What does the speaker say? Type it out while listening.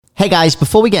Hey guys,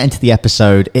 before we get into the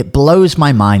episode, it blows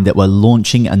my mind that we're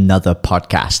launching another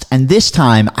podcast. And this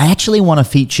time, I actually want to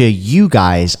feature you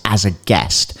guys as a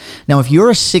guest. Now, if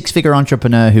you're a six-figure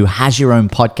entrepreneur who has your own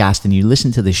podcast and you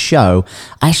listen to this show,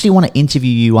 I actually want to interview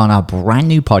you on our brand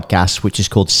new podcast, which is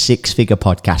called Six Figure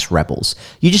Podcast Rebels.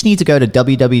 You just need to go to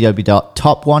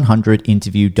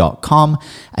www.top100interview.com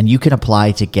and you can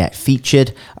apply to get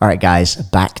featured. All right, guys,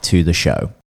 back to the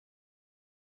show.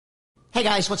 Hey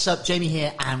guys, what's up? Jamie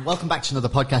here, and welcome back to another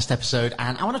podcast episode.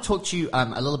 And I want to talk to you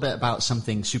a little bit about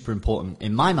something super important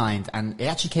in my mind, and it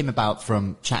actually came about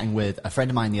from chatting with a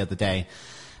friend of mine the other day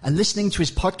and listening to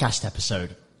his podcast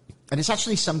episode. And it's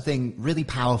actually something really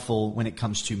powerful when it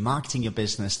comes to marketing your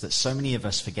business that so many of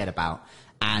us forget about.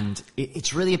 And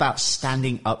it's really about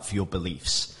standing up for your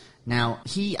beliefs. Now,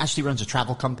 he actually runs a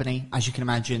travel company. As you can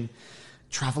imagine,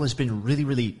 travel has been really,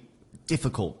 really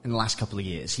difficult in the last couple of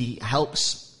years. He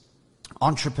helps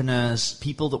entrepreneurs,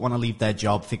 people that want to leave their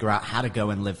job, figure out how to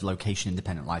go and live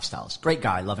location-independent lifestyles. Great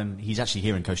guy, love him. He's actually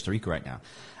here in Costa Rica right now.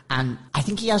 And I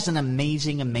think he has an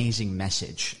amazing, amazing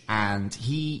message. And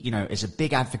he, is a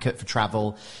big advocate for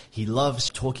travel. He loves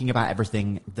talking about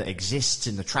everything that exists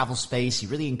in the travel space. He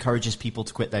really encourages people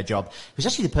to quit their job. He was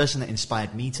actually the person that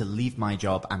inspired me to leave my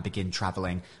job and begin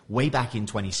traveling way back in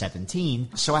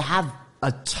 2017. So I have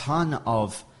a ton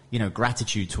of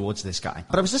gratitude towards this guy.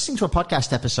 But I was listening to a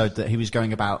podcast episode that he was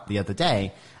going about the other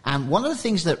day, and one of the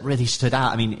things that really stood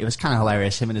out, it was kind of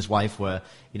hilarious. Him and his wife were,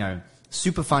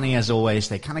 super funny as always.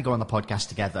 They kind of go on the podcast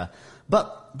together,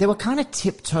 but they were kind of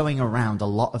tiptoeing around a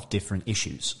lot of different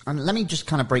issues. And let me just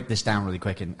kind of break this down really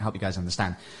quick and help you guys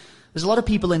understand. There's a lot of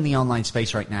people in the online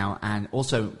space right now, and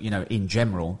also, in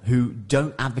general, who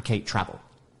don't advocate travel.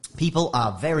 People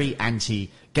are very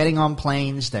anti getting on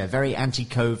planes. They're very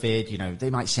anti-COVID. They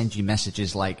might send you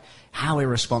messages like, how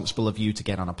irresponsible of you to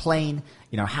get on a plane.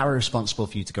 How irresponsible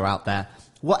for you to go out there.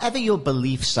 Whatever your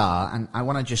beliefs are, and I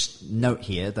want to just note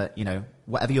here that,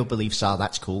 whatever your beliefs are,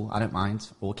 that's cool. I don't mind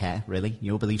or care, really.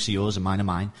 Your beliefs are yours and mine are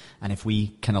mine. And if we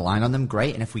can align on them,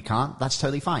 great. And if we can't, that's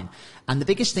totally fine. And the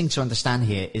biggest thing to understand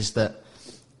here is that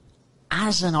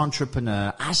as an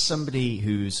entrepreneur, as somebody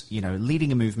who's,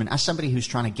 leading a movement, as somebody who's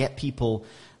trying to get people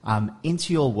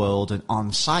into your world and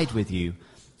on side with you,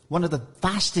 one of the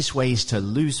fastest ways to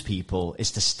lose people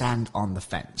is to stand on the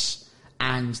fence.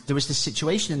 And there was this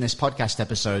situation in this podcast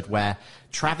episode where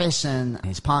Travis and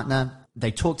his partner,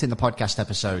 they talked in the podcast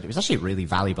episode. It was actually a really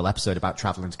valuable episode about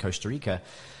traveling to Costa Rica.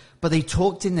 But they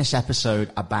talked in this episode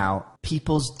about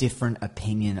people's different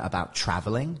opinion about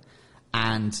traveling.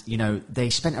 And, they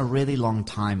spent a really long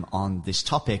time on this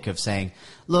topic of saying,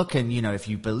 look, and, if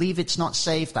you believe it's not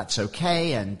safe, that's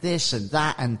okay, and this and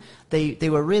that. And they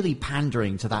were really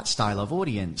pandering to that style of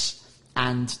audience.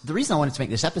 And the reason I wanted to make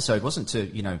this episode wasn't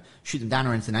to, shoot them down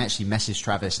or anything. I actually messaged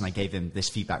Travis and I gave him this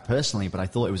feedback personally, but I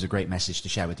thought it was a great message to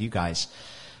share with you guys.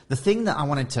 The thing that I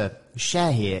wanted to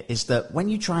share here is that when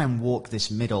you try and walk this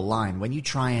middle line, when you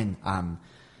try and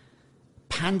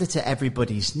pander to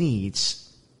everybody's needs,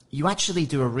 you actually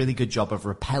do a really good job of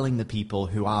repelling the people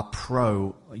who are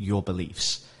pro your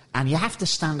beliefs. And you have to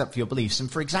stand up for your beliefs. And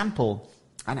for example,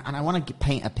 and I want to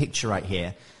paint a picture right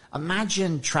here.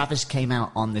 Imagine Travis came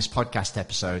out on this podcast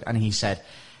episode and he said,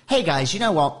 hey guys, you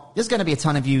know what? There's going to be a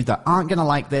ton of you that aren't going to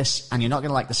like this and you're not going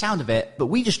to like the sound of it, but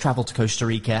we just traveled to Costa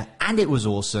Rica and it was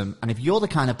awesome. And if you're the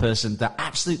kind of person that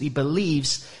absolutely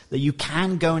believes that you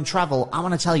can go and travel, I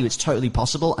want to tell you it's totally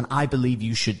possible and I believe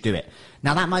you should do it.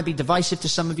 Now that might be divisive to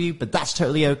some of you, but that's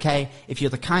totally okay. If you're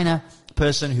the kind of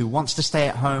person who wants to stay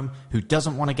at home, who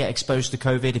doesn't want to get exposed to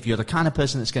COVID, if you're the kind of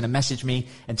person that's going to message me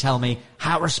and tell me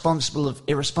how irresponsible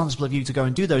of you to go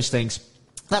and do those things,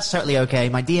 that's totally okay.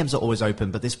 My DMs are always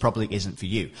open, but this probably isn't for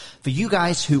you. For you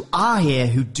guys who are here,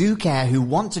 who do care, who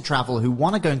want to travel, who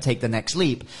want to go and take the next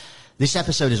leap, this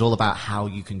episode is all about how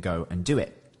you can go and do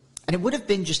it. And it would have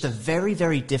been just a very,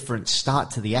 very different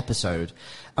start to the episode.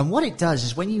 And what it does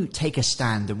is when you take a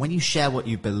stand and when you share what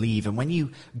you believe and when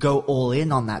you go all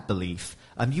in on that belief,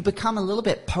 you become a little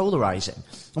bit polarizing.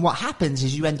 And what happens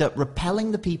is you end up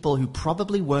repelling the people who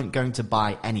probably weren't going to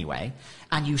buy anyway,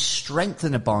 and you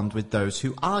strengthen a bond with those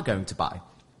who are going to buy.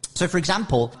 So for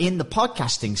example, in the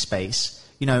podcasting space,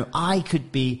 I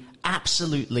could be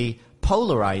absolutely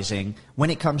polarizing when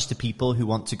it comes to people who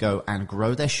want to go and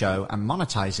grow their show and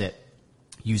monetize it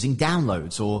using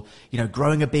downloads or,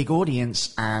 growing a big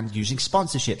audience and using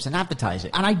sponsorships and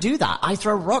advertising. And I do that. I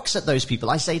throw rocks at those people.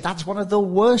 I say that's one of the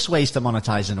worst ways to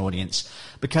monetize an audience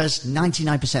because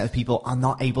 99% of people are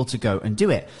not able to go and do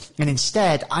it. And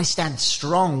instead, I stand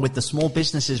strong with the small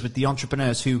businesses, with the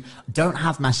entrepreneurs who don't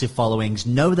have massive followings,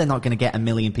 know they're not going to get 1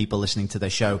 million people listening to their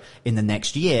show in the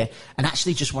next year, and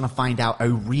actually just want to find out a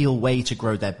real way to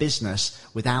grow their business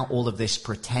without all of this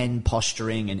pretend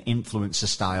posturing and influencer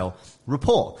style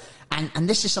rapport. And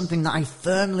this is something that I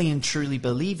firmly and truly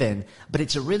believe in, but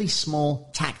it's a really small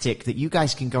tactic that you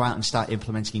guys can go out and start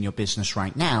implementing in your business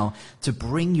right now to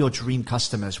bring your dream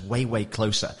customers way, way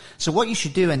closer. So what you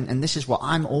should do, and this is what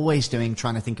I'm always doing,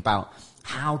 trying to think about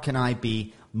how can I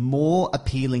be more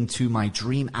appealing to my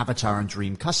dream avatar and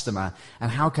dream customer, and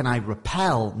how can I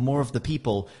repel more of the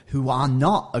people who are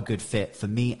not a good fit for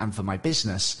me and for my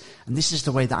business. And this is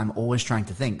the way that I'm always trying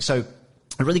to think. So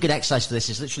a really good exercise for this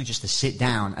is literally just to sit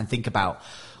down and think about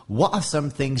what are some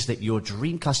things that your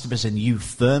dream customers and you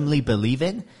firmly believe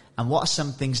in, and what are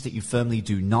some things that you firmly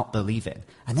do not believe in?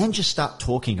 And then just start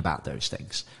talking about those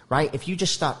things, right? If you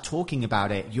just start talking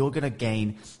about it, you're going to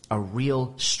gain a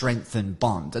real strengthened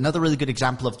bond. Another really good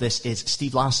example of this is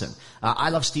Steve Larsen.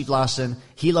 I love Steve Larsen.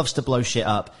 He loves to blow shit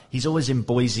up. He's always in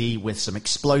Boise with some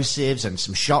explosives and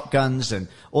some shotguns and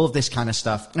all of this kind of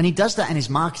stuff. And he does that in his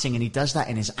marketing and he does that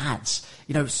in his ads.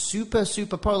 Super,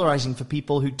 super polarizing for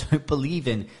people who don't believe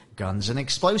in guns and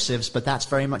explosives, but that's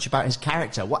very much about his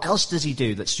character. What else does he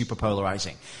do that's super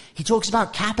polarizing? He talks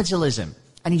about capitalism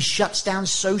and he shuts down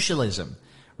socialism,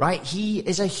 right? He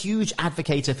is a huge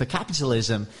advocate for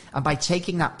capitalism, and by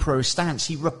taking that pro stance,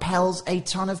 he repels a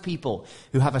ton of people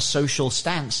who have a social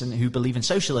stance and who believe in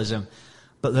socialism.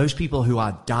 But those people who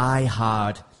are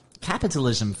die-hard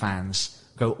capitalism fans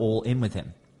go all in with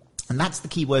him. And that's the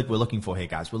key word we're looking for here,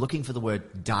 guys. We're looking for the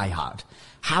word die-hard.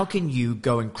 How can you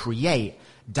go and create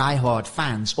die-hard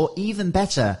fans? Or even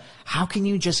better, how can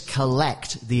you just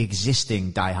collect the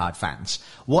existing die-hard fans?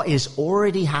 What is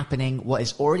already happening, what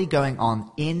is already going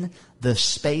on in the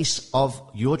space of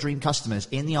your dream customers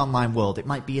in the online world? It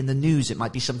might be in the news, it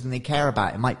might be something they care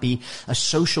about, it might be a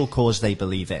social cause they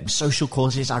believe in. Social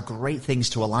causes are great things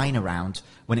to align around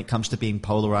when it comes to being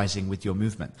polarizing with your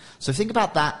movement. So think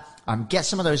about that. Get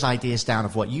some of those ideas down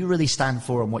of what you really stand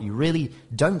for and what you really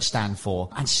don't stand for,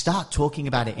 and start talking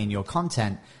about it in your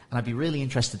content. And I'd be really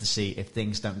interested to see if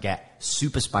things don't get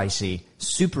super spicy,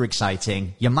 super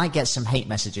exciting. You might get some hate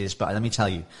messages, but let me tell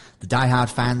you, the diehard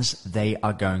fans, they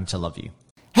are going to love you.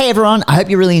 Hey everyone, I hope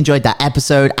you really enjoyed that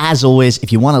episode. As always,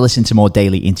 if you want to listen to more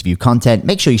daily interview content,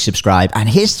 make sure you subscribe. And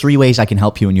here's 3 ways I can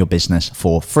help you in your business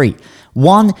for free.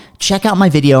 1, check out my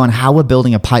video on how we're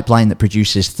building a pipeline that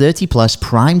produces 30 plus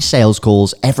primed sales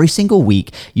calls every single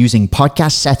week using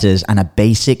podcast setters and a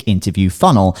basic interview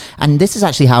funnel. And this is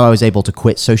actually how I was able to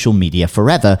quit social media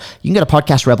forever. You can go to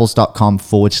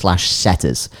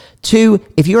podcastrebels.com/setters. 2,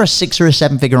 if you're a 6 or a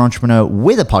 7 figure entrepreneur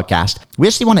with a podcast, we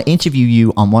actually want to interview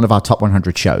you on one of our top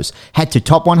 100 shows. Head to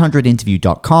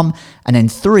top100interview.com. And then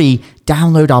 3,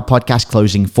 download our podcast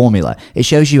closing formula. It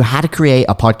shows you how to create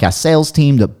a podcast sales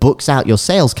team that books out your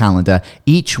sales calendar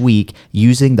each week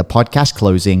using the podcast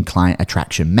closing client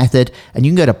attraction method. And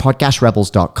you can go to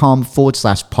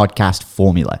podcastrebels.com/podcast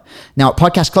formula. Now at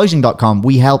podcastclosing.com,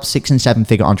 we help 6 and 7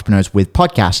 figure entrepreneurs with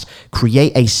podcasts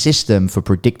create a system for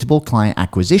predictable client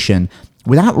acquisition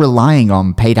without relying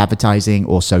on paid advertising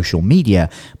or social media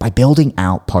by building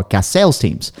out podcast sales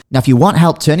teams. Now, if you want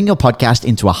help turning your podcast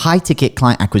into a high-ticket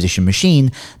client acquisition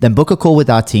machine, then book a call with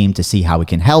our team to see how we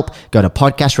can help. Go to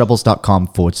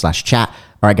podcastrebels.com/chat.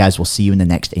 All right, guys, we'll see you in the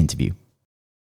next interview.